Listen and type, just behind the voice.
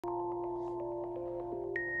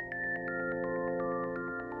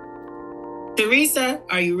Teresa,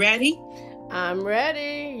 are you ready? I'm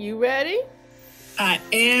ready. You ready? I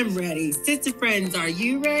am ready. Sister friends, are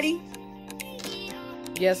you ready?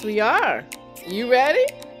 Yes, we are. You ready?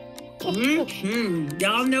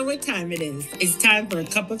 Y'all know what time it is. It's time for a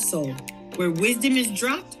cup of soul, where wisdom is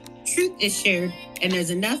dropped, truth is shared, and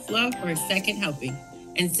there's enough love for a second helping.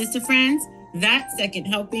 And sister friends, that second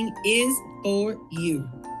helping is for you.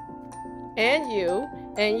 And you.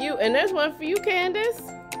 And you. And there's one for you, Candace.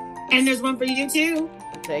 And there's one for you too.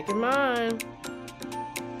 Take it mine.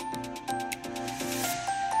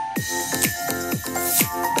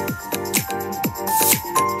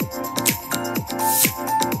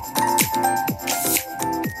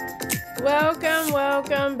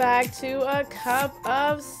 Welcome back to A Cup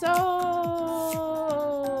of Soul.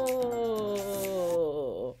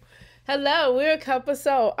 Hello, we're A Cup of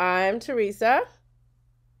Soul. I'm Teresa.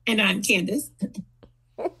 And I'm Candace.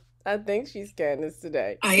 I think she's Candace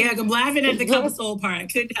today. I'm laughing at the cup of soul part. I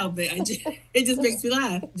couldn't help it. It just makes me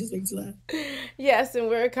laugh. Yes, and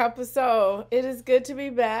we're A Cup of Soul. It is good to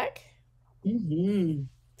be back. Mm-hmm.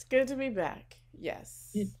 It's good to be back.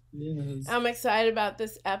 Yes. Yes. I'm excited about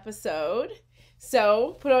this episode.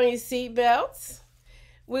 So put on your seatbelts.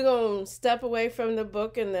 We're going to step away from the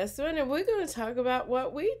book in this one, and we're going to talk about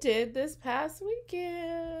what we did this past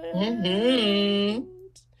weekend.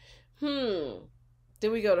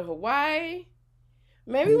 Did we go to Hawaii?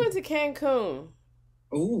 Maybe we went to Cancun.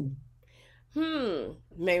 Oh.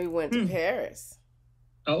 Maybe we went to Paris.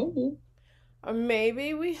 Oh. Or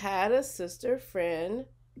maybe we had a sister friend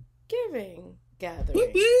giving gathering.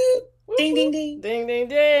 Whoop, whoop. Ding, ding, ding. Ding, ding,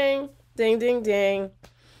 ding. Ding, ding, ding.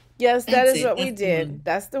 Yes, That's what we did. One.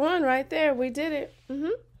 That's the one right there. We did it.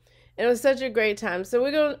 And it was such a great time. So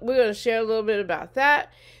we're gonna share a little bit about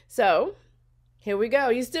that. So here we go.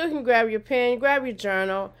 You still can grab your pen, grab your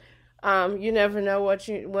journal. You never know what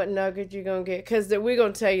nugget you're gonna get, because we're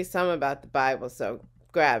gonna tell you something about the Bible. So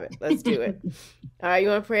grab it. Let's do it. All right, you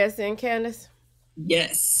want to pray us in, Candace?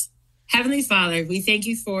 Yes. Heavenly Father, we thank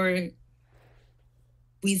you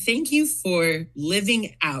for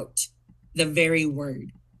living out the very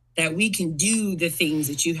word, that we can do the things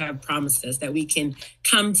that you have promised us, that we can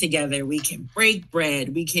come together, we can break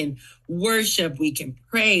bread, we can worship, we can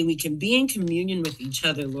pray, we can be in communion with each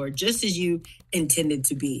other, Lord, just as you intended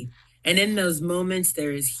to be. And in those moments,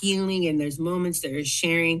 there is healing, and there's moments there is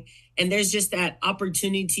sharing, and there's just that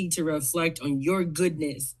opportunity to reflect on your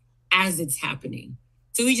goodness as it's happening.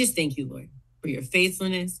 So we just thank you, Lord, for your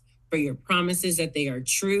faithfulness, for your promises that they are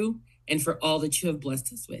true, and for all that you have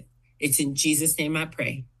blessed us with. It's in Jesus' name I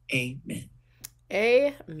pray. Amen.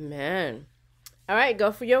 Amen. All right,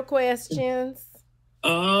 go for your questions.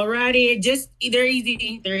 All righty. They're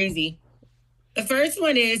easy. The first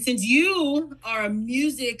one is, since you are a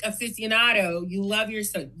music aficionado, you love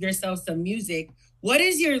yourself some music, what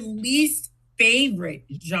is your least favorite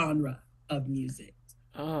genre of music?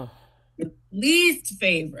 Oh. Your least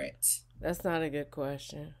favorite. That's not a good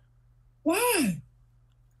question. Why?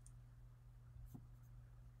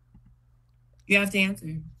 You have to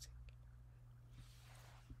answer.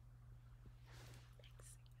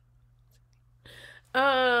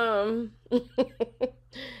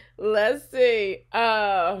 Let's see.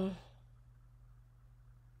 I'm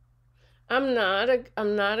not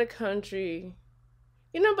a country.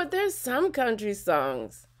 But there's some country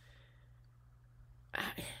songs.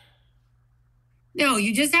 No,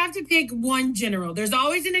 you just have to pick one general. There's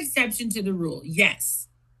always an exception to the rule. Yes,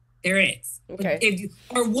 there is. Okay.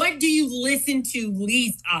 What do you listen to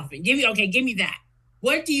least often? Give me that.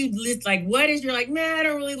 What do you list? Like, what is your man, I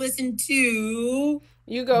don't really listen to.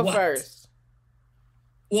 You go first.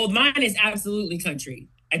 Well, mine is absolutely country.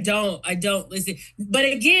 I don't listen. But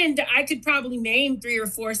again, I could probably name 3 or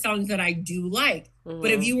 4 songs that I do like. But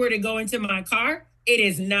if you were to go into my car, it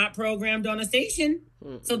is not programmed on a station.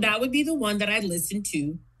 So that would be the one that I listen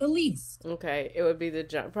to the least. Okay, it would be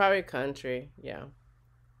probably country. Yeah.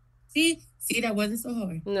 See, that wasn't so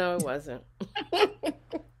hard. No, it wasn't.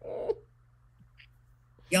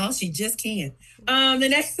 Y'all, she just can't. The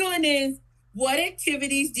next one is, what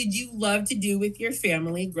activities did you love to do with your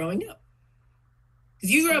family growing up?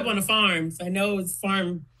 Because you grew up on a farm, so I know it's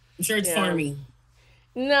farm. I'm sure it's farming.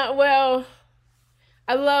 No, well,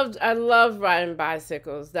 I loved riding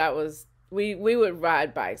bicycles. That was we would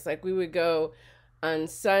ride bikes. Like, we would go on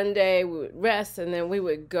Sunday, we would rest, and then we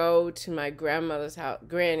would go to my grandmother's house,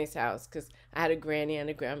 granny's house, because I had a granny and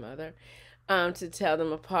a grandmother, to tell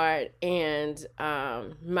them apart. And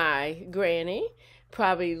my granny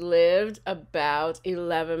probably lived about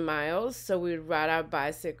 11 miles, so we would ride our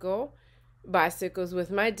bicycles with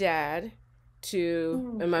my dad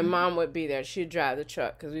and my mom would be there. She'd drive the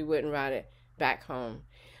truck because we wouldn't ride it back home.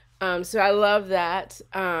 So I love that.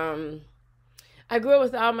 I grew up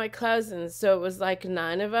with all my cousins, so it was like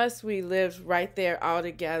 9 of us. We lived right there all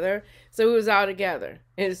together. So we was all together.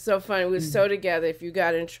 And it's so funny. We were so together. If you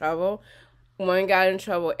got in trouble, one got in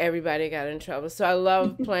trouble, everybody got in trouble. So I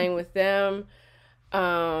love playing with them.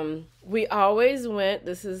 We always went,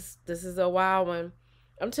 this is a wild one.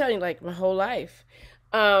 I'm telling you, like my whole life.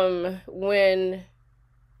 When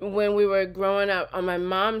we were growing up on my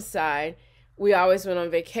mom's side, we always went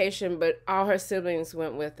on vacation, but all her siblings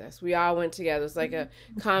went with us. We all went together. It was like a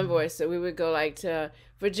convoy. So we would go like to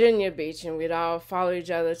Virginia Beach, and we'd all follow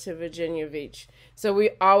each other to Virginia Beach. So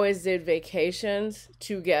we always did vacations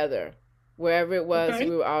together. Wherever it was,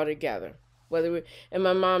 we were all together. And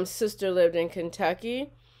my mom's sister lived in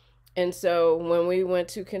Kentucky. And so when we went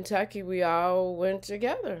to Kentucky, we all went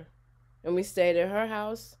together. And we stayed at her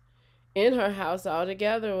house, in her house all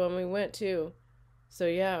together when we went to. So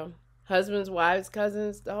yeah. Husbands, wives,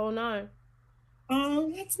 cousins, the whole 9.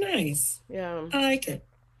 Oh, that's nice. Yeah. I like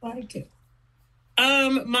it.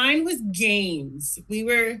 Mine was games. We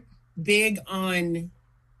were big on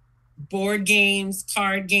board games,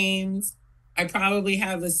 card games. I probably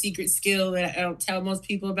have a secret skill that I don't tell most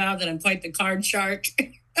people about, that I'm quite the card shark.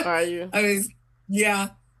 Are you?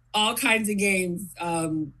 All kinds of games,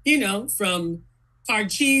 from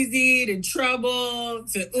Parcheesi to Trouble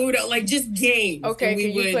to Uno, like just games. Okay,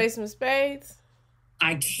 can you play some spades?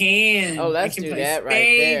 I can. Oh, let's do that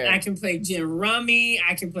right there. I can play gin rummy.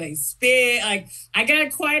 I can play spit. Like, I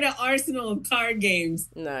got quite an arsenal of card games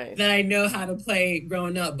that I know how to play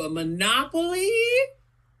growing up. But Monopoly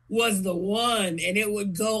was the one, and it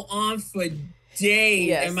would go on for days.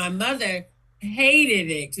 Yes. And my mother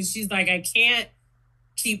hated it because she's like, I can't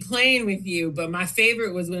keep playing with you. But my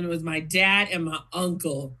favorite was when it was my dad and my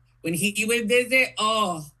uncle. When he would visit,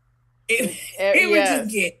 it would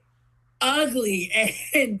just get ugly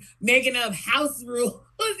and making up house rules.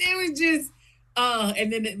 It was just,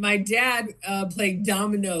 and then my dad played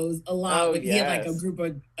dominoes a lot. He had like a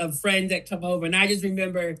group of friends that come over. And I just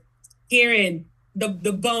remember hearing the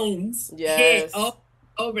bones hit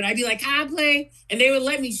over. And I'd be like, can I play? And they would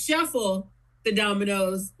let me shuffle the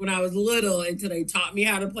dominoes when I was little until they taught me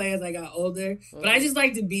how to play as I got older. But I just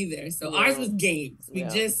like to be there. So ours was games.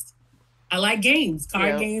 I like games,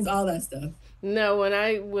 card games, all that stuff. No, when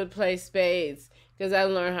I would play spades, because I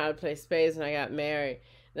learned how to play spades when I got married.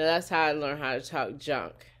 Now that's how I learned how to talk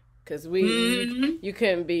junk. Because you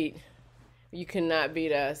cannot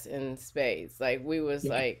beat us in spades. Like we was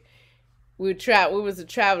like, we was a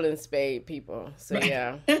traveling spade people. So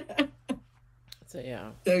yeah. So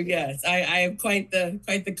yes, I am quite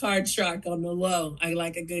the card shark on the low. I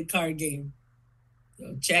like a good card game.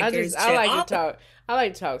 So checkers. I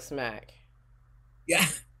like to talk smack. Yeah.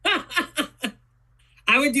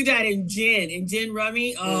 I would do that in gin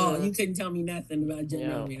rummy. Oh, you couldn't tell me nothing about gin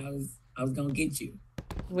rummy. I was gonna get you.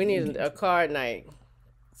 We need a card night.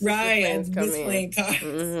 Right, and playing cards.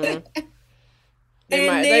 Mm-hmm.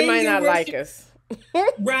 They might not like us.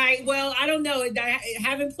 Right. Well, I don't know. I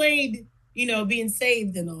haven't played, being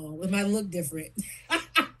saved and all. It might look different.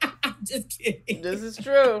 Just kidding. This is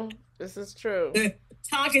true.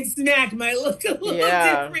 Talking smack might look a little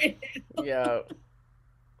different. Yeah.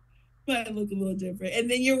 Might look a little different. And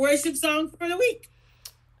then your worship song for the week.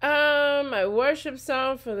 My worship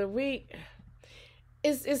song for the week.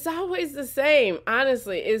 It's always the same,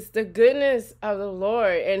 honestly. It's the goodness of the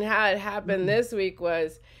Lord. And how it happened this week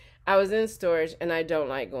was I was in storage, and I don't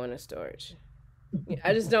like going to storage.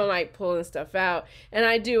 I just don't like pulling stuff out. And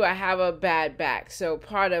I have a bad back. So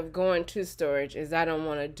part of going to storage is I don't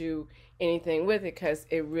want to do anything with it because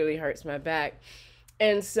it really hurts my back.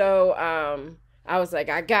 And so I was like,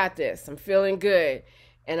 I got this. I'm feeling good.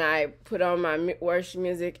 And I put on my worship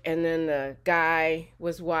music, and then the guy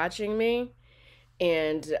was watching me.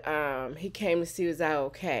 And he came to see, was I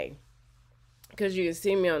okay? Because you can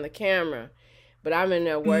see me on the camera. But I'm in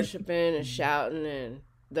there worshiping and shouting, and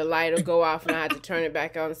the light will go off, and I had to turn it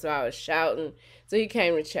back on, so I was shouting. So he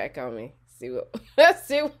came to check on me, see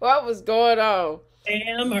what was going on.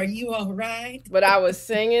 Sam, are you all right? But I was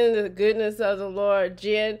singing the goodness of the Lord.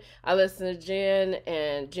 I listened to Jen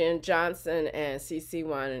and Jen Johnson and CC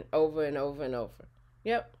One over and over and over.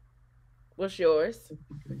 Yep. What's yours?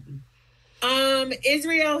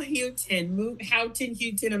 Israel Houghton,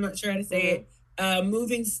 I'm not sure how to say it.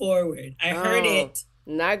 Moving Forward. I heard it.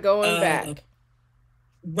 Not going back.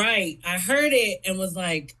 Right. I heard it and was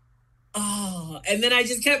like, and then I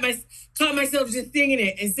just caught myself just singing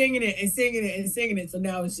it and singing it and singing it and singing it. So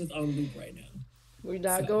now it's just on loop right now. We're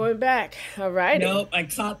not going back. All right. Nope. I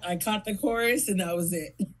caught the chorus and that was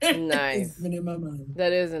it. Nice. It's been in my mind.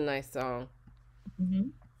 That is a nice song.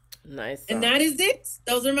 Mm-hmm. Nice song. And that is it.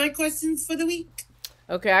 Those are my questions for the week.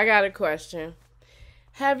 Okay, I got a question.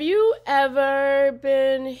 Have you ever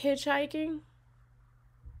been hitchhiking?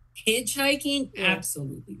 Hitchhiking? Yeah.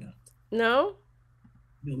 Absolutely not. No?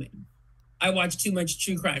 No, ma'am. I watch too much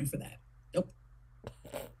true crime for that. Nope.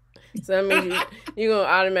 So that means you're going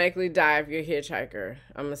to automatically die if you're a hitchhiker.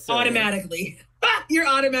 I'm assuming. Automatically. You're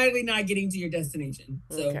automatically not getting to your destination.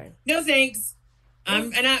 So, okay. No thanks.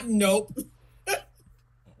 Nope.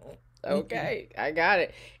 Okay, I got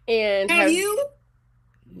it. And have you?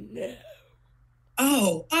 No.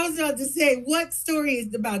 Oh, I was about to say, what story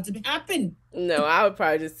is about to happen? No, I would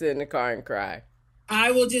probably just sit in the car and cry.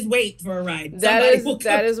 I will just wait for a ride. That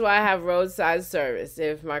is why I have roadside service.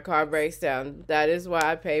 If my car breaks down, that is why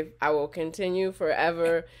I pay. I will continue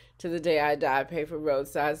forever to the day I die. Pay for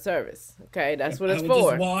roadside service. Okay, that's what it's for. I will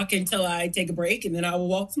just walk until I take a break, and then I will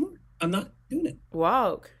walk some more. I'm not doing it.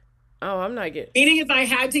 Walk. Oh, I'm not getting. Meaning, if I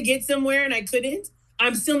had to get somewhere and I couldn't,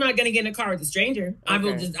 I'm still not going to get in a car with a stranger.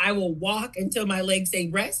 Okay. I will walk until my legs say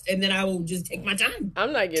rest, and then I will just take my time.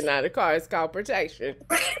 I'm not getting out of the car. It's called protection.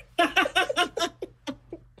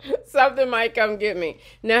 Something might come get me.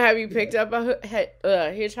 Now, have you picked up a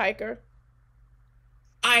hitchhiker?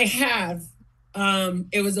 I have.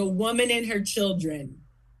 It was a woman and her children.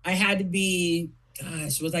 I had to be,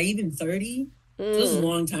 was I even 30? It was a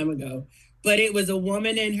long time ago. But it was a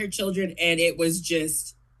woman and her children, and it was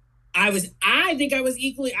just, I think I was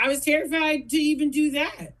terrified to even do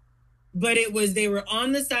that. But they were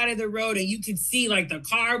on the side of the road, and you could see like the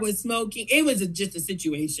car was smoking. It was just a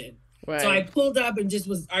situation. Right. So I pulled up and just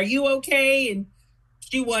was, are you okay? And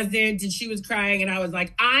she wasn't, and she was crying. And I was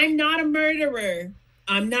like, I'm not a murderer.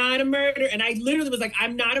 I'm not a murderer. And I literally was like,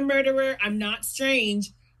 I'm not a murderer. I'm not strange.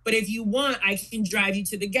 But if you want, I can drive you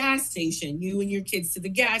to the gas station, you and your kids to the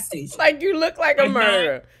gas station. Like you look like a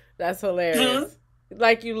murderer. That's hilarious. Huh?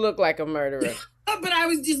 Like you look like a murderer. But I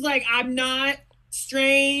was just like, I'm not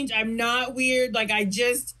strange. I'm not weird. Like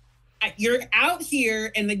you're out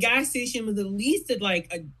here, and the gas station was at least at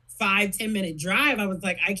like a 5-10 minute drive. I was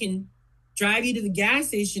like, I can drive you to the gas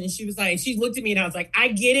station. And she was like, she looked at me and I was like, I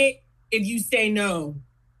get it if you say no.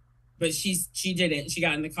 But she didn't. She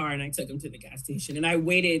got in the car and I took him to the gas station. And I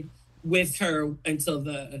waited with her until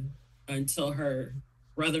her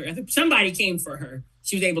brother, somebody came for her.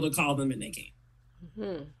 She was able to call them and they came.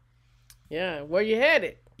 Mm-hmm. Yeah, where you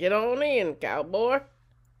headed? Get on in, cowboy.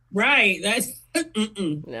 Right. That's no.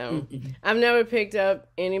 Mm-mm. I've never picked up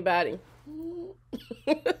anybody.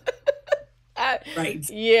 Right.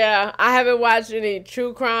 Yeah, I haven't watched any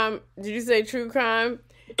true crime. Did you say true crime?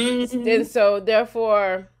 Mm-hmm. And so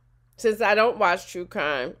therefore, since I don't watch true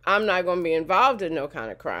crime, I'm not going to be involved in no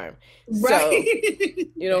kind of crime. Right. So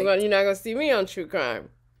you're not going to see me on true crime.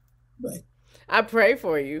 Right. I pray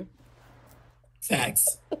for you.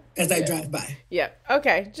 Facts. As I drive by. Yeah.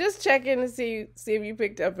 Okay. Just check in to see if you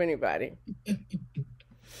picked up anybody.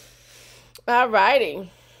 All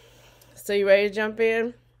righty. So you ready to jump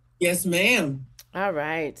in? Yes, ma'am. All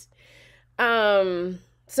right.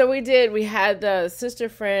 So we had the Sister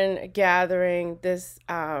Friend gathering this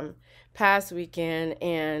past weekend,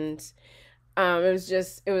 and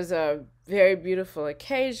it was a very beautiful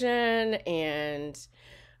occasion, and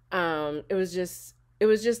it was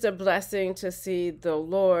just a blessing to see the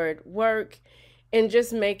Lord work in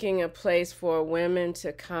just making a place for women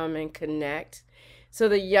to come and connect. So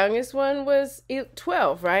the youngest one was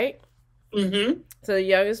 12, right? Mm-hmm. So the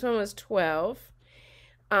youngest one was 12,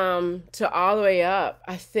 to all the way up.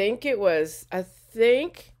 I think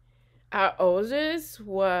our oldest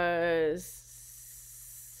was...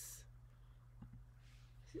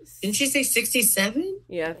 Didn't she say 67?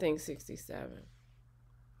 Yeah, I think 67.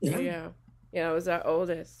 Yeah. Yeah, it was our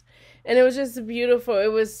oldest. And it was just beautiful. It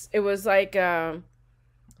was like the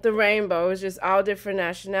rainbow. It was just all different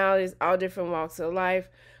nationalities, all different walks of life,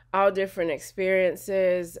 all different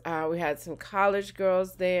experiences. We had some college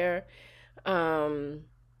girls there.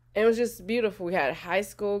 It was just beautiful. We had high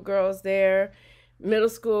school girls there, middle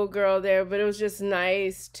school girl there, but it was just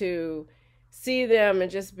nice to see them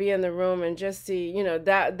and just be in the room and just see,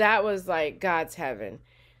 that was like God's heaven.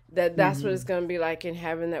 That's what it's going to be like in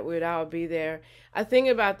heaven, that we'd all be there. I think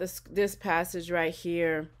about this passage right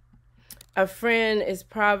here. A friend is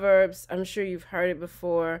Proverbs. I'm sure you've heard it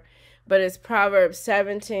before, but it's Proverbs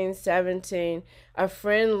 17:17. A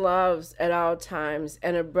friend loves at all times,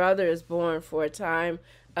 and a brother is born for a time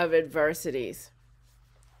of adversities.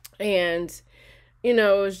 And, it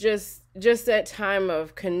was just that time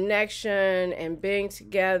of connection and being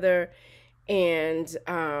together and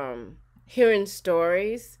hearing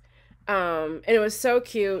stories. And it was so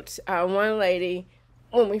cute. One lady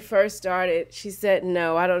when we first started, she said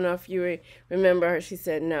no. I don't know if you remember her. She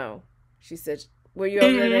said no. She said, were you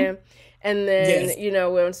over there? And then,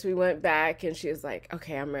 Yes. Once we went back and she was like,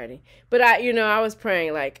 okay, I'm ready. But I was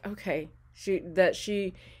praying like, okay,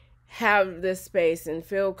 she have this space and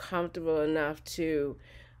feel comfortable enough to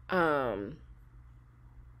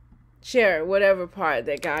share whatever part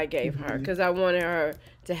that God gave her, because I wanted her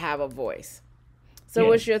to have a voice. So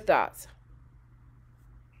what's your thoughts?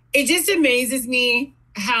 It just amazes me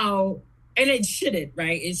how, and it shouldn't,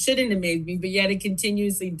 right? It shouldn't amaze me, but yet it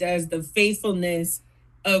continuously does, the faithfulness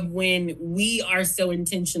of when we are so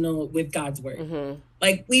intentional with God's word.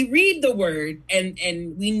 Like, we read the word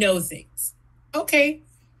and we know things. Okay.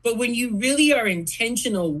 But when you really are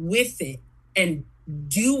intentional with it and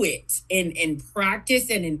do it in practice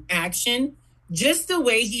and in action, just the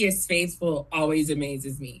way he is faithful always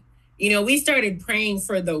amazes me. We started praying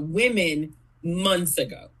for the women months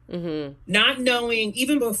ago. Not knowing,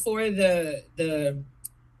 even before the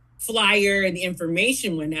flyer and the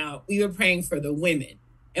information went out, we were praying for the women,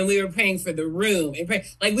 and we were praying for the room,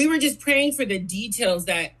 and we were just praying for the details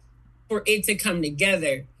that for it to come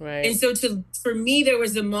together. Right. And so for me, there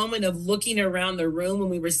was a moment of looking around the room when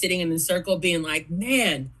we were sitting in the circle, being like,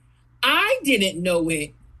 man, I didn't know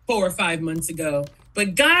it 4 or 5 months ago,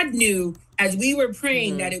 but God knew as we were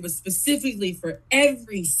praying that it was specifically for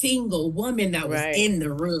every single woman that was in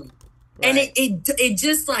the room. And it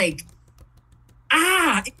just like,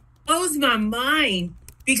 it blows my mind,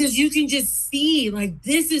 because you can just see, like,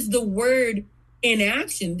 this is the word in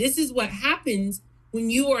action. This is what happens when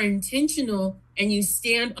you are intentional and you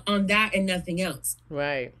stand on that and nothing else.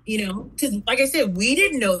 Right. Because like I said, we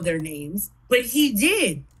didn't know their names, but he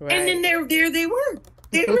did. Right. And then there they were.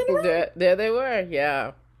 They were in the room. There they were.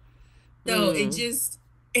 Yeah. So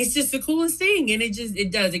it's just the coolest thing. And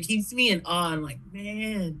it keeps me in awe. I'm like,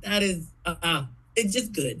 man, that is, it's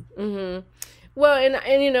just good. Well, and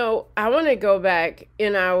I want to go back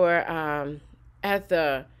in our,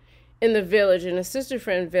 in the village, in the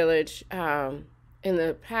Sisterfriend village, in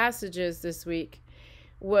the passages this week,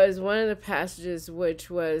 was one of the passages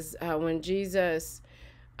which was when Jesus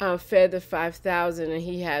fed the 5,000, and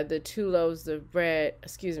he had the 5 loaves of bread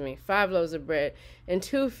and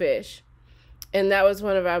 2 fish. And that was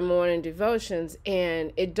one of our morning devotions.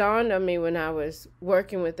 And it dawned on me when I was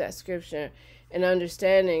working with that scripture and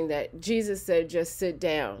understanding that Jesus said, just sit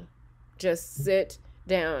down. Just sit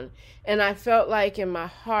down. And I felt like in my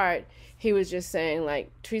heart, he was just saying, like,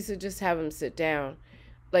 Teresa, just have them sit down.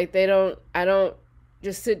 Like,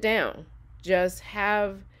 just sit down. Just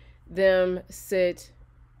have them sit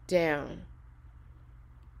down.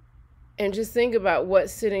 And just think about what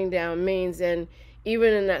sitting down means. And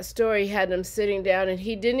even in that story, he had them sitting down, and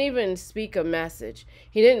he didn't even speak a message.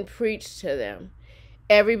 He didn't preach to them.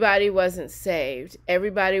 Everybody wasn't saved.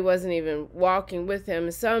 Everybody wasn't even walking with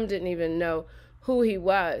him. Some didn't even know who he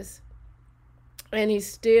was. And he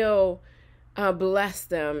still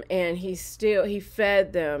blessed them, and he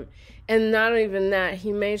fed them. And not even that,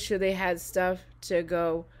 he made sure they had stuff to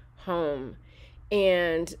go home.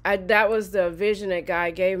 And that was the vision that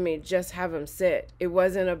God gave me, just have them sit. It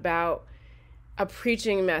wasn't about a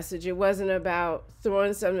preaching message. It wasn't about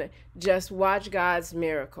throwing something. Just watch God's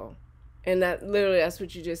miracle. And that's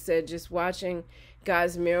what you just said, just watching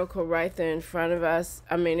God's miracle right there in front of us.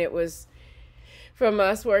 I mean, it was from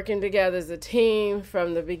us working together as a team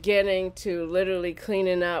from the beginning to literally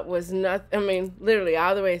cleaning up was literally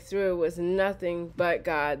all the way through was nothing but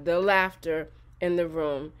God. The laughter in the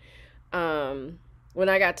room. When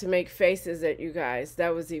I got to make faces at you guys,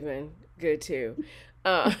 that was even good too.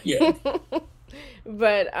 Yeah.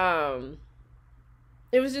 But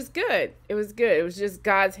it was just good. It was good. It was just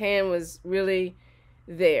God's hand was really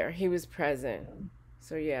there. He was present.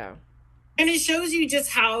 So, yeah. And it shows you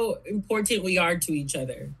just how important we are to each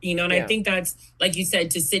other, and I think that's, like you said,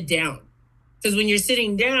 to sit down. Because when you're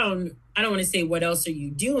sitting down, I don't want to say what else are you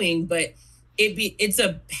doing, but it's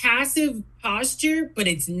a passive posture, but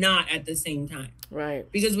it's not at the same time. Right.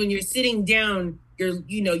 Because when you're sitting down,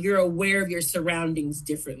 you're aware of your surroundings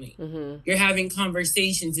differently. You're having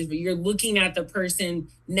conversations differently. You're looking at the person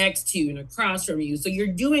next to you and across from you. So you're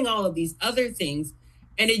doing all of these other things.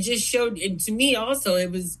 And it just showed, and to me also,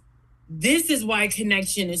 this is why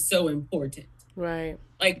connection is so important. Right.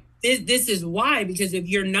 Like this is why, because if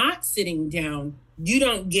you're not sitting down, you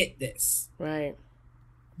don't get this. Right.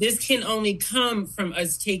 This can only come from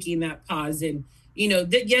us taking that pause and,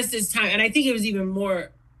 yes, this time. And I think it was even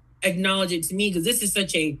more acknowledged to me because this is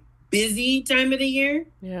such a busy time of the year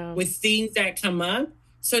with things that come up.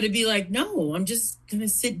 So to be like, no, I'm just going to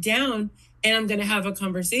sit down and I'm going to have a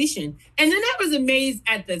conversation. And then I was amazed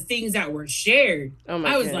at the things that were shared. Oh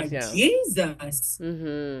my I was goodness, like, yeah. Jesus.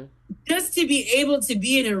 Mm-hmm. Just to be able to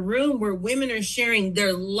be in a room where women are sharing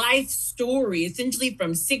their life story, essentially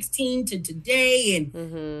from 16 to today,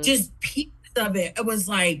 and just pieces of it. It was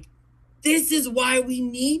like, this is why we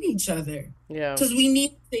need each other. Yeah. Because we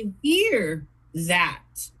need to hear that.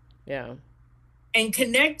 Yeah. And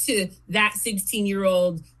connect to that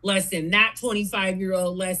 16-year-old lesson, that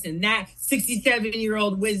 25-year-old lesson, that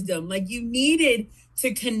 67-year-old wisdom. Like, you needed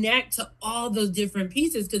to connect to all those different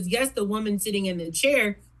pieces. Because yes, the woman sitting in the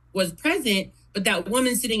chair was present, but that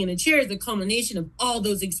woman sitting in the chair is the culmination of all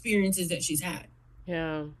those experiences that she's had.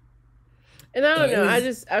 Yeah. And I don't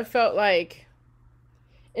know, I felt like,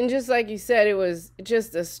 and just like you said, it was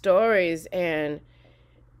just the stories and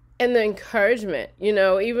the encouragement, you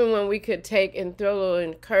know, even when we could take and throw little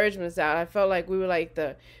encouragements out, I felt like we were like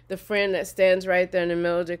the friend that stands right there in the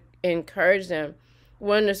middle to encourage them.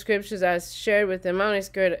 One of the scriptures I shared with them, I only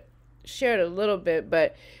shared a little bit,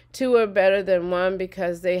 but 2 are better than 1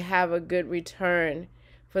 because they have a good return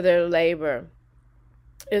for their labor.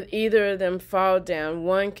 If either of them fall down,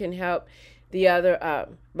 one can help the other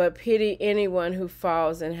up. But pity anyone who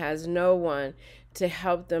falls and has no one to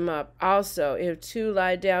help them up. Also, if 2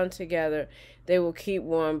 lie down together, they will keep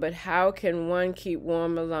warm. But how can one keep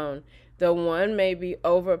warm alone? Though one may be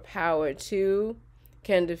overpowered, 2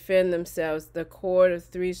 can defend themselves. The cord of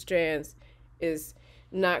 3 strands is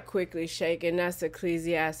not quickly shaken. That's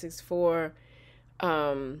Ecclesiastes 4,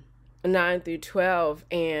 9 through 12.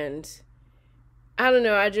 And I don't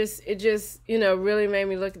know, it just, you know, really made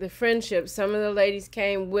me look at the friendship. Some of the ladies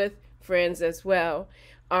came with friends as well,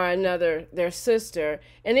 or their sister.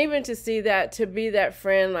 And even to see that, to be that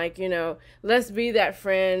friend, like, you know, let's be that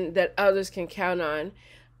friend that others can count on.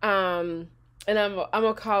 And I'm going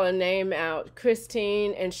to call a name out,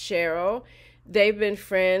 Christine and Cheryl. They've been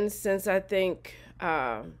friends since, I think,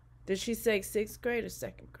 did she say 6th grade or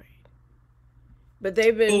 2nd grade? But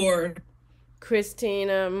they've been...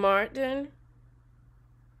 Christina Martin.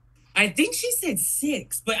 I think she said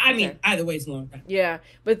 6, but I mean, either way, it's a long time. Yeah,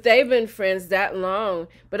 but they've been friends that long.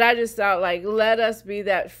 But I just thought, like, let us be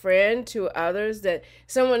that friend to others, that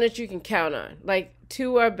someone that you can count on. Like,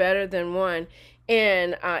 2 are better than 1.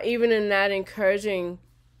 And even in that encouragement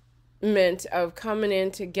of coming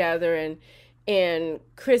in together, and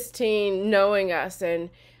Christine knowing us and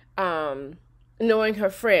knowing her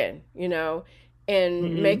friend, you know,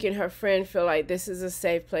 and making her friend feel like this is a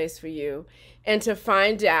safe place for you. And to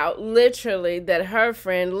find out literally that her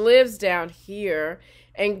friend lives down here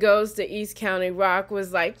and goes to East County Rock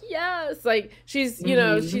was like, yes, like she's, you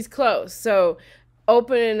know, she's close. So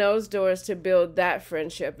opening those doors to build that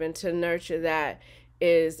friendship and to nurture that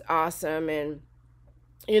is awesome. And,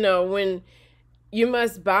 you know, when you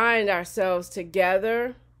must bind ourselves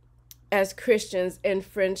together as Christians in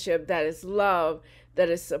friendship, that is love, that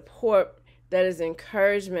is support, that is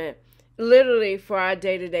encouragement, literally for our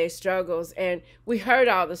day-to-day struggles. And we heard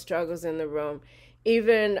all the struggles in the room.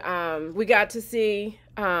 Even we got to see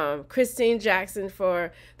Christine Jackson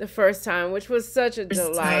for the first time, which was such a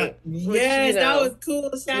delight. Yes, you know, that was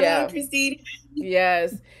cool. Shout out, Christine.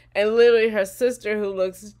 Yes. And literally her sister, who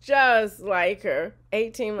looks just like her,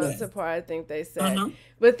 18 months apart, I think they said.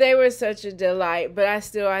 But they were such a delight. But I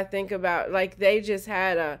think about, like, they just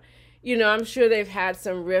had you know, I'm sure they've had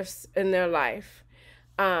some rifts in their life.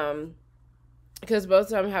 Because both of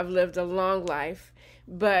them have lived a long life.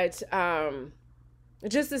 But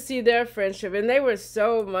just to see their friendship, and they were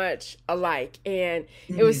so much alike. And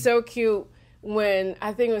it was so cute when,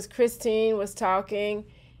 I think it was Christine was talking,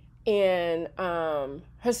 and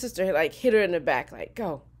her sister like hit her in the back, like,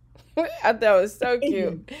 go. I thought it was so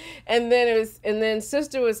cute. And then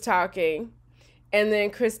sister was talking, and then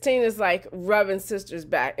Christine is like rubbing sister's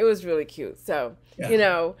back. It was really cute. So, you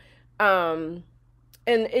know, and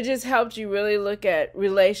it just helped you really look at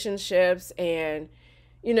relationships and,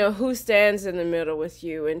 you know, who stands in the middle with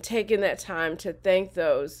you, and taking that time to thank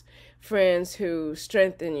those friends who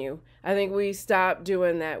strengthen you. I think we stopped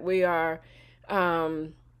doing that. We are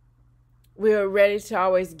ready to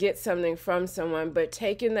always get something from someone, but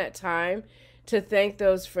taking that time to thank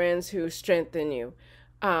those friends who strengthen you,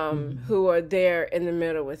 who are there in the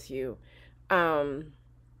middle with you. I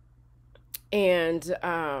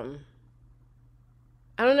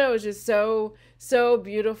don't know, it was just so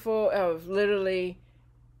beautiful of literally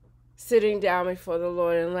sitting down before the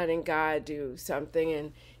Lord and letting God do something,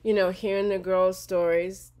 and, you know, hearing the girls'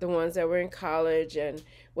 stories, the ones that were in college and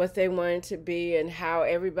what they wanted to be and how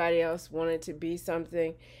everybody else wanted to be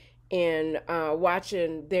something. and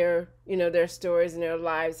watching their, their stories and their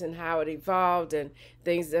lives and how it evolved and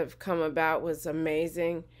things that have come about was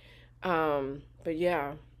amazing. But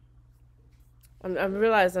yeah, I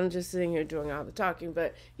realize I'm just sitting here doing all the talking,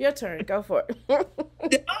 but your turn. Go for it. No,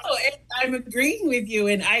 I'm agreeing with you.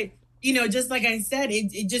 And just like I said,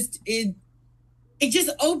 it just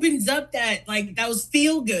opens up that, like, those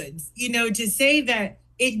feel goods, to say that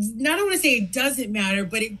I don't want to say it doesn't matter,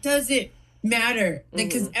 but it doesn't matter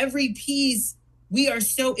because every piece, we are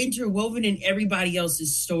so interwoven in everybody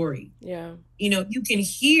else's story. Yeah. You can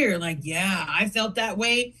hear, like, yeah, I felt that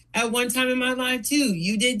way at one time in my life too.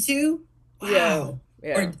 You did too? Wow.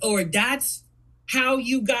 Yeah. Or that's how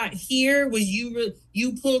you got here, was you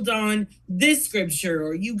pulled on this scripture,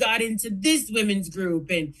 or you got into this women's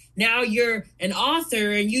group, and now you're an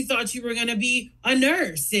author and you thought you were going to be a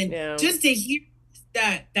nurse. And just to hear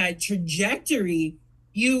that trajectory,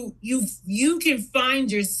 you can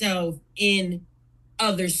find yourself in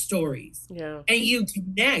other stories. Yeah. And you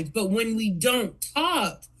connect. But when we don't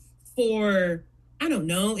talk for, I don't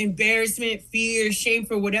know, embarrassment, fear, shame,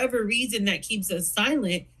 for whatever reason that keeps us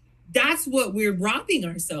silent, that's what we're robbing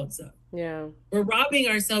ourselves of. Yeah. We're robbing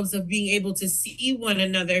ourselves of being able to see one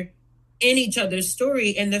another in each other's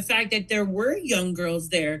story. And the fact that there were young girls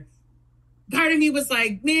there, part of me was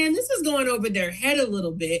like, man, this is going over their head a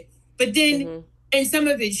little bit. But then, and some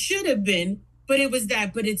of it should have been, but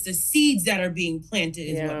it's the seeds that are being planted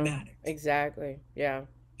is what matters. Exactly. Yeah.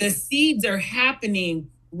 The seeds are happening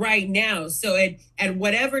right now. So at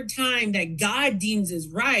whatever time that God deems is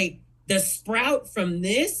right, the sprout from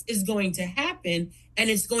this is going to happen, and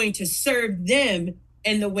it's going to serve them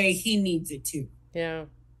in the way he needs it to. Yeah.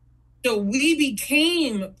 So we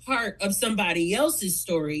became part of somebody else's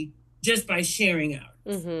story just by sharing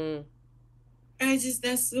ours.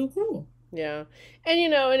 That's so cool. Yeah.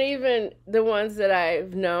 And, and even the ones that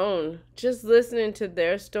I've known, just listening to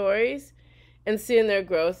their stories and seeing their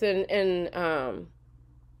growth. And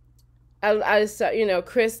I saw,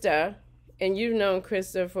 Krista, and you've known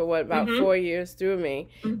Krista for about 4 years through me.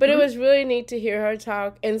 But it was really neat to hear her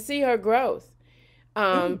talk and see her growth,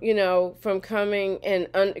 from coming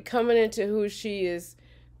into who she is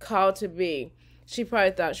called to be. She probably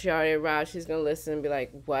thought she already arrived. She's going to listen and be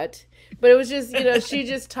like, what? But it was just, she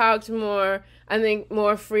just talked more, I think,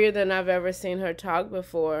 more freer than I've ever seen her talk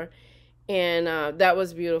before. And that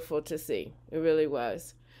was beautiful to see. It really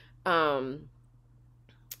was. And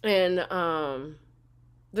the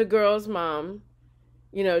girl's mom,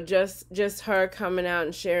 just her coming out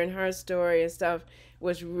and sharing her story and stuff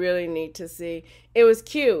was really neat to see. It was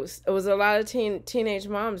cute. It was a lot of teenage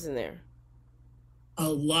moms in there. A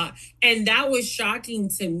lot. And that was shocking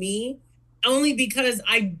to me, only because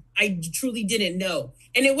I truly didn't know.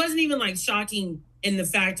 And it wasn't even like shocking in the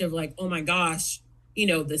fact of like, oh my gosh,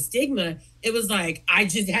 the stigma. It was like, I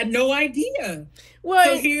just had no idea.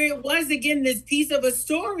 Well, so here it was again, this piece of a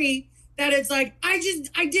story that it's like, I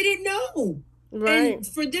didn't know. Right. And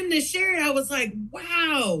for them to share it, I was like,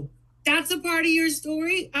 wow, that's a part of your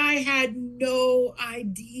story? I had no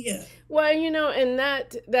idea. Well, and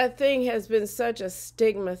that thing has been such a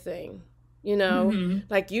stigma thing,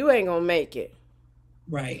 like you ain't gonna make it.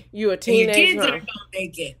 Right. You a teenager. Your kids aren't gonna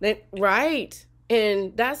make it. Right.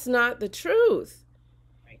 And that's not the truth.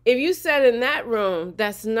 Right. If you sat in that room,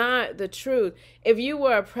 that's not the truth. If you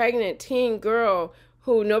were a pregnant teen girl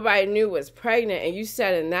who nobody knew was pregnant and you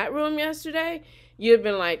sat in that room yesterday, you'd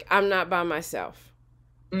been like, I'm not by myself.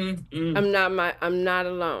 I'm not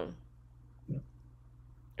alone.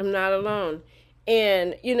 I'm not alone.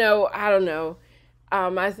 And, I don't know.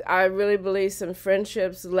 I really believe some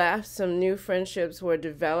friendships left. Some new friendships were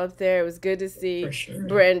developed there. It was good to see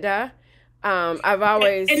Brenda. I've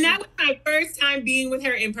always... And that was my first time being with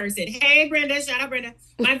her in person. Hey, Brenda. Shout out, Brenda.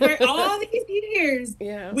 All these years,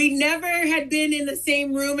 we never had been in the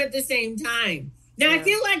same room at the same time. Now, I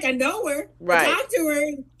feel like I know her. Right. I talked to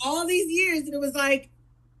her all these years, and it was like,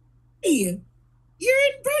 hey, you're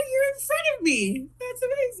in front of me. That's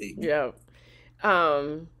amazing. Yeah.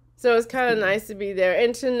 So it's kind of nice to be there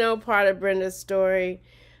and to know part of Brenda's story.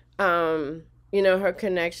 Her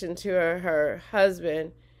connection to her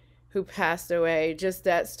husband who passed away, just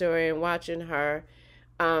that story, and watching her,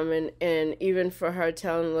 and even for her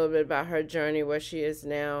telling a little bit about her journey, where she is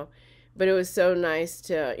now. But it was so nice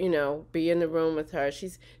to, be in the room with her.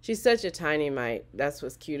 She's such a tiny mite. That's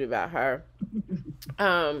what's cute about her.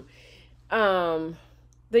 The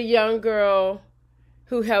young girl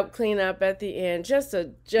who helped clean up at the end, just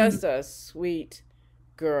a sweet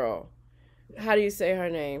girl. How do you say her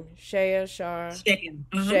name? Shaya.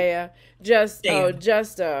 Shaya.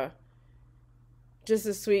 Just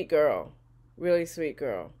a sweet girl. Really sweet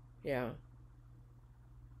girl. Yeah.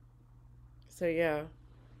 So yeah.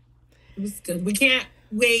 It was good. We can't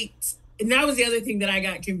wait. And that was the other thing that I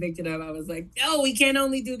got convicted of. I was like, no, we can't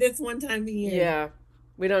only do this one time a year. Yeah.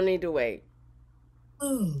 We don't need to wait.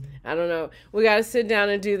 Oh. I don't know. We got to sit down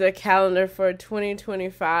and do the calendar for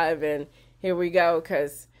 2025, and here we go,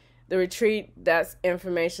 because the retreat, that's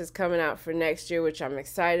information is coming out for next year, which I'm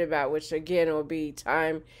excited about, which again will be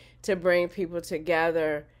time to bring people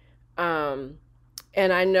together. And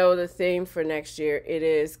I know the theme for next year, it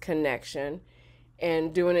is connection,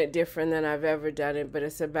 and doing it different than I've ever done it, but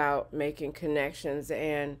it's about making connections.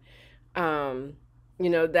 And you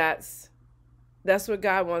know, that's what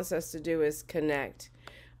God wants us to do, is connect.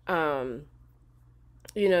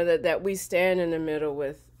 You know, that we stand in the middle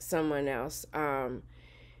with someone else.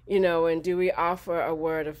 You know, and do we offer a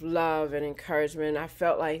word of love and encouragement? I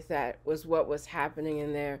felt like that was what was happening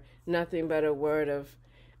in there. Nothing but a word of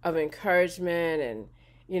encouragement, and,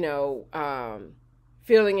 you know,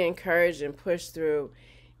 feeling encouraged and pushed through.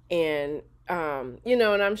 And, you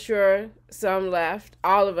know, and I'm sure some left.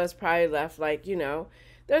 All of us probably left, like, you know,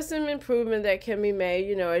 there's some improvement that can be made,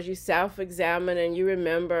 you know, as you self-examine and you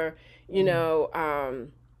remember, you know,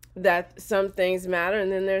 that some things matter,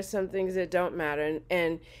 and then there's some things that don't matter.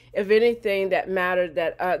 And if anything that mattered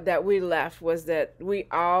that we left was that we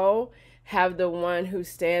all have the one who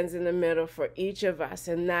stands in the middle for each of us,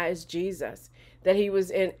 and that is Jesus. That he was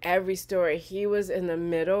in every story. He was in the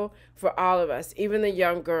middle for all of us, even the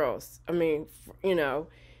young girls. I mean, you know,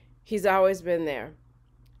 he's always been there,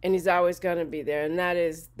 and he's always going to be there. And that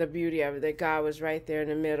is the beauty of it, that God was right there in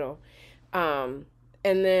the middle. And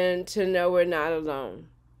then to know we're not alone.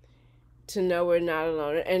 To know we're not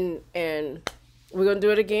alone. And we're going to do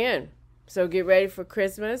it again. So get ready for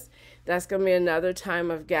Christmas. That's going to be another time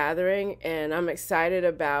of gathering. And I'm excited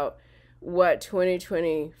about what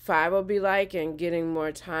 2025 will be like, and getting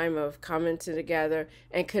more time of coming together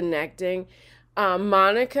and connecting.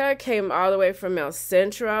 Monica came all the way from El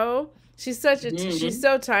Centro. She's such a she's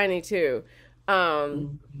so tiny too,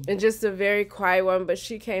 and just a very quiet one. But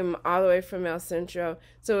she came all the way from El Centro,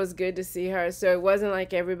 so it was good to see her. So it wasn't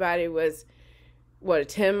like everybody was a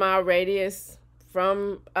 10-mile radius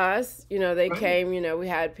from us. You know, they came. You know, we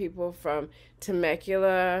had people from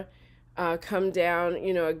Temecula come down.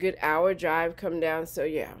 You know, a good hour drive come down. So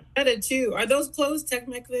yeah. Murrieta too. Are those closed,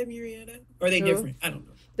 Temecula and Murrieta? Or are they different? I don't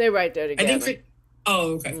know. They're right there together. I think.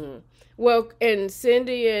 Oh, okay. Well, and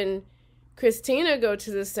Cindy and Christina go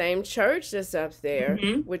to the same church that's up there,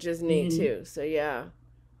 which is neat too. So yeah.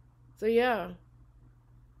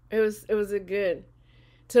 It was a good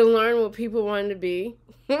to learn what people wanted to be.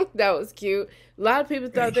 That was cute. A lot of people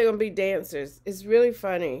thought they were gonna be dancers. It's really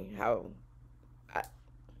funny how it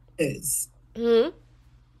is.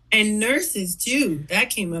 And nurses too. That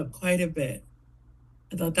came up quite a bit.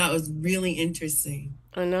 I thought that was really interesting.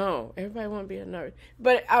 I know. Everybody want to be a nurse.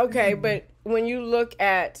 But okay, but when you look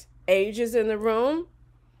at ages in the room,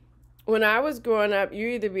 when I was growing up, you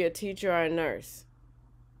either be a teacher or a nurse.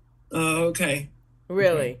 Oh, okay.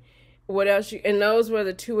 Really? Okay. What else? And those were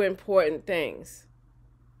the two important things.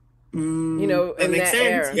 You know, that in makes that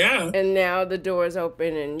sense. era. Yeah. And now the door's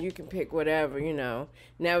open and you can pick whatever, you know.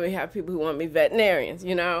 Now we have people who want to be veterinarians,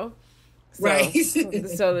 you know. So, right.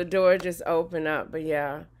 So the door just opened up. But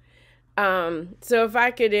yeah. So if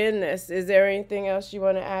I could end this, is there anything else you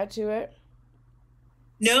want to add to it?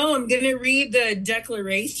 No, I'm going to read the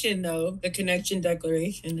declaration, though, the connection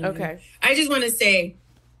declaration. Okay. I just want to say,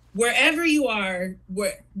 wherever you are,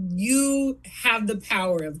 where you have the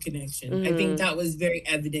power of connection. I think that was very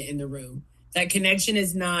evident in the room. That connection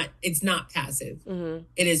is it's not passive.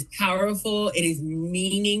 It is powerful. It is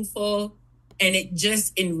meaningful. And it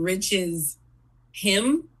just enriches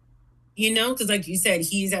him, you know, because like you said,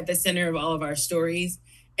 he's at the center of all of our stories.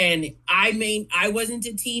 And I wasn't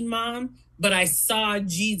a teen mom, but I saw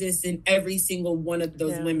Jesus in every single one of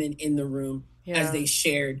those women in the room as they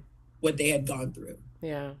shared what they had gone through.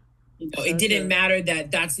 Yeah. You know, it didn't matter that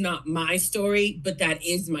that's not my story, but that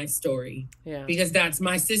is my story. Yeah. Because that's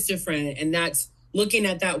my sister friend. And that's looking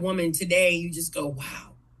at that woman today, you just go,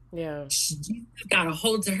 wow. Yeah. Jesus got a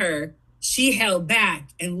hold to her. She held back,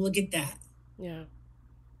 and look at that. Yeah.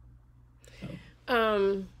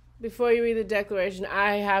 Before you read the declaration,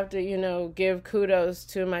 I have to, you know, give kudos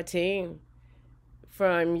to my team.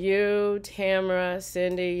 From you, Tamara,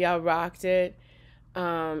 Cindy, y'all rocked it.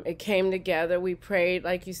 It came together. We prayed,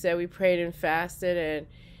 like you said, we prayed and fasted, and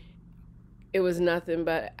it was nothing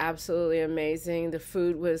but absolutely amazing. The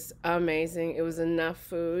food was amazing. It was enough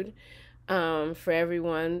food for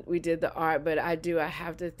everyone. We did the art, but I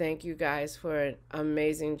have to thank you guys for an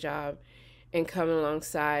amazing job. and coming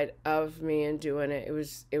alongside of me and doing it. It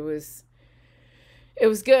was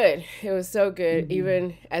good. It was so good. Mm-hmm.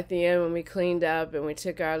 Even at the end when we cleaned up and we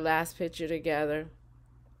took our last picture together,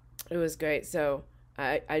 it was great. So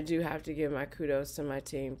I do have to give my kudos to my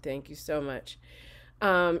team. Thank you so much.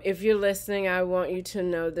 If you're listening, I want you to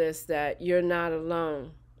know this, that you're not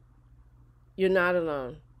alone. You're not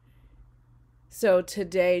alone. So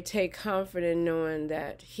today, take comfort in knowing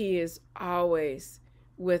that He is always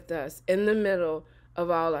with us in the middle of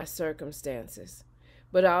all our circumstances.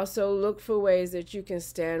 But also look for ways that you can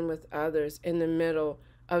stand with others in the middle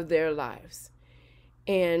of their lives.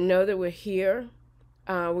 And know that we're here.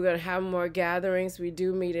 We're going to have more gatherings. We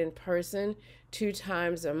do meet in person 2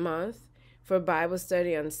 times a month for Bible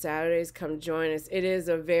study on Saturdays. Come join us. It is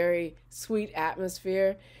a very sweet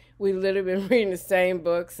atmosphere. We've literally been reading the same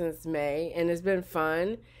book since May, and it's been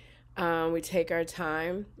fun. We take our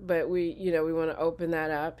time, but we want to open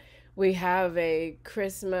that up. We have a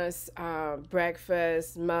Christmas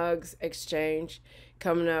breakfast mugs exchange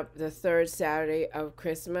coming up the 3rd Saturday of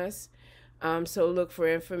Christmas. So look for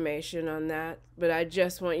information on that. But I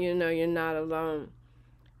just want you to know you're not alone.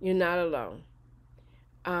 You're not alone.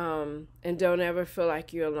 And don't ever feel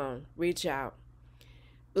like you're alone. Reach out.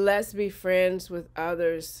 Let's be friends with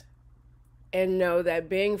others and know that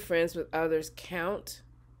being friends with others counts.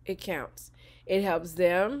 It counts. It helps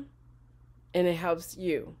them and it helps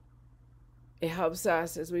you. It helps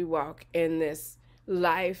us as we walk in this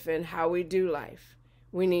life and how we do life.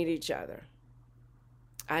 We need each other.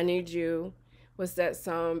 I need you. What's that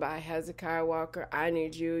song by Hezekiah Walker? I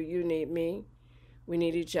need you. You need me. We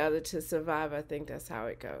need each other to survive. I think that's how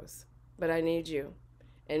it goes. But I need you.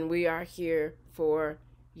 And we are here for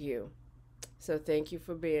you. So thank you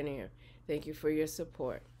for being here. Thank you for your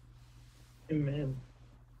support. Amen.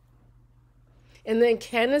 And then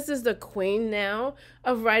Candace is the queen now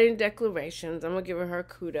of writing declarations. I'm going to give her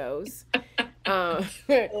kudos. Like,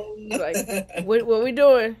 what we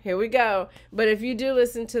doing? Here we go. But if you do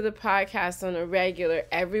listen to the podcast on a regular,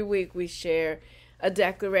 every week we share a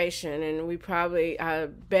declaration. And we probably,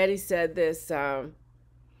 Betty said this, and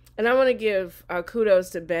I want to give kudos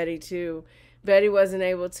to Betty too. Betty wasn't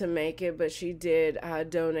able to make it, but she did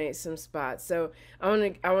donate some spots. So I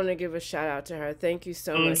want to give a shout out to her. Thank you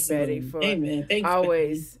so much, Betty, for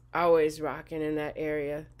always rocking in that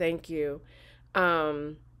area. Thank you.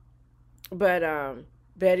 But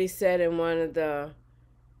Betty said in one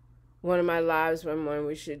of my lives one morning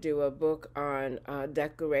we should do a book on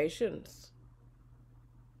declarations.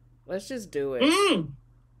 Let's just do it.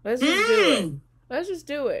 Let's just do it. Let's just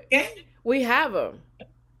do it. Yeah. We have them.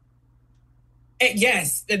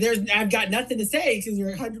 Yes, I've got nothing to say because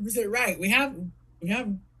you're 100% right. We have them.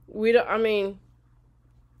 We don't. I mean,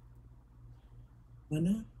 why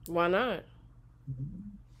not? Why not?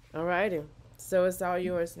 Mm-hmm. All righty. So it's all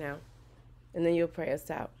yours now, and then you'll pray us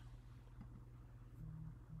out.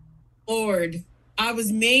 Lord, I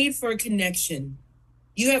was made for a connection.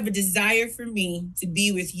 You have a desire for me to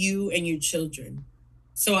be with you and your children.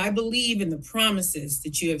 So I believe in the promises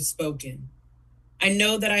that you have spoken. I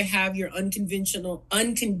know that I have your unconditional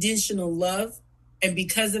love. And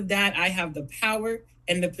because of that, I have the power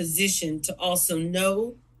and the position to also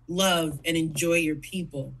know, love, and enjoy your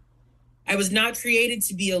people. I was not created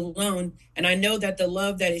to be alone. And I know that the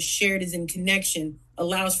love that is shared is in connection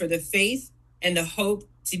allows for the faith and the hope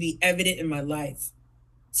to be evident in my life.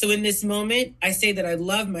 So in this moment, I say that I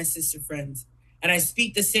love my sister friends and I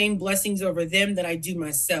speak the same blessings over them that I do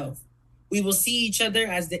myself. We will see each other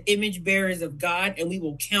as the image bearers of God, and we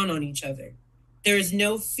will count on each other. There is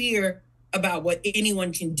no fear about what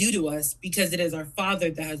anyone can do to us because it is our Father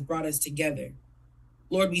that has brought us together.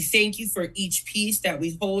 Lord, we thank you for each piece that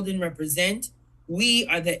we hold and represent. We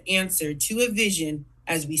are the answer to a vision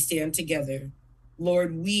as we stand together.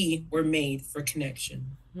 Lord, we were made for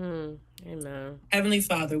connection. Amen. Heavenly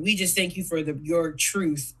Father, we just thank you for your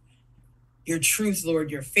truth,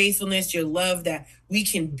 Lord, your faithfulness, your love, that we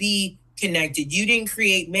can be connected. You didn't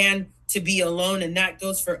create man to be alone, and that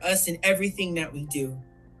goes for us in everything that we do.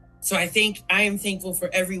 So I am thankful for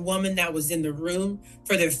every woman that was in the room,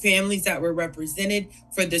 for their families that were represented,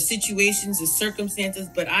 for the situations, the circumstances,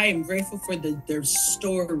 but I am grateful for their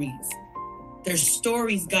stories. Their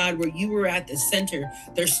stories, God, where you were at the center.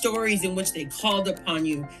 Their stories in which they called upon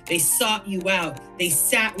you. They sought you out. They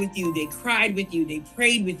sat with you. They cried with you. They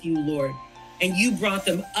prayed with you, Lord. And you brought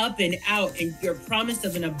them up and out, and your promise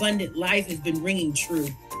of an abundant life has been ringing true.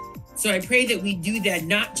 So I pray that we do that,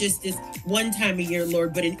 not just this one time a year,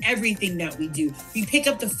 Lord, but in everything that we do. We pick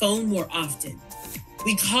up the phone more often.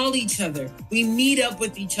 We call each other. We meet up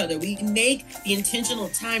with each other. We make the intentional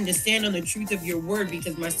time to stand on the truth of your word,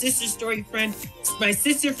 because my sister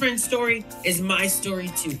friend story is my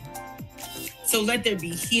story too. So let there be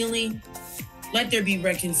healing. Let there be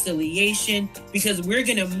reconciliation, because we're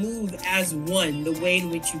going to move as one the way in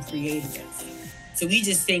which you created us. So we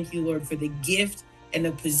just thank you, Lord, for the gift and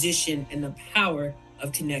the position and the power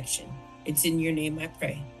of connection. It's in your name I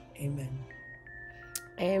pray. Amen.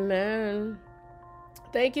 Amen.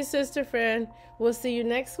 Thank you, sister friend. We'll see you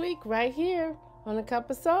next week right here on A Cup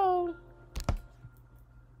of Soul.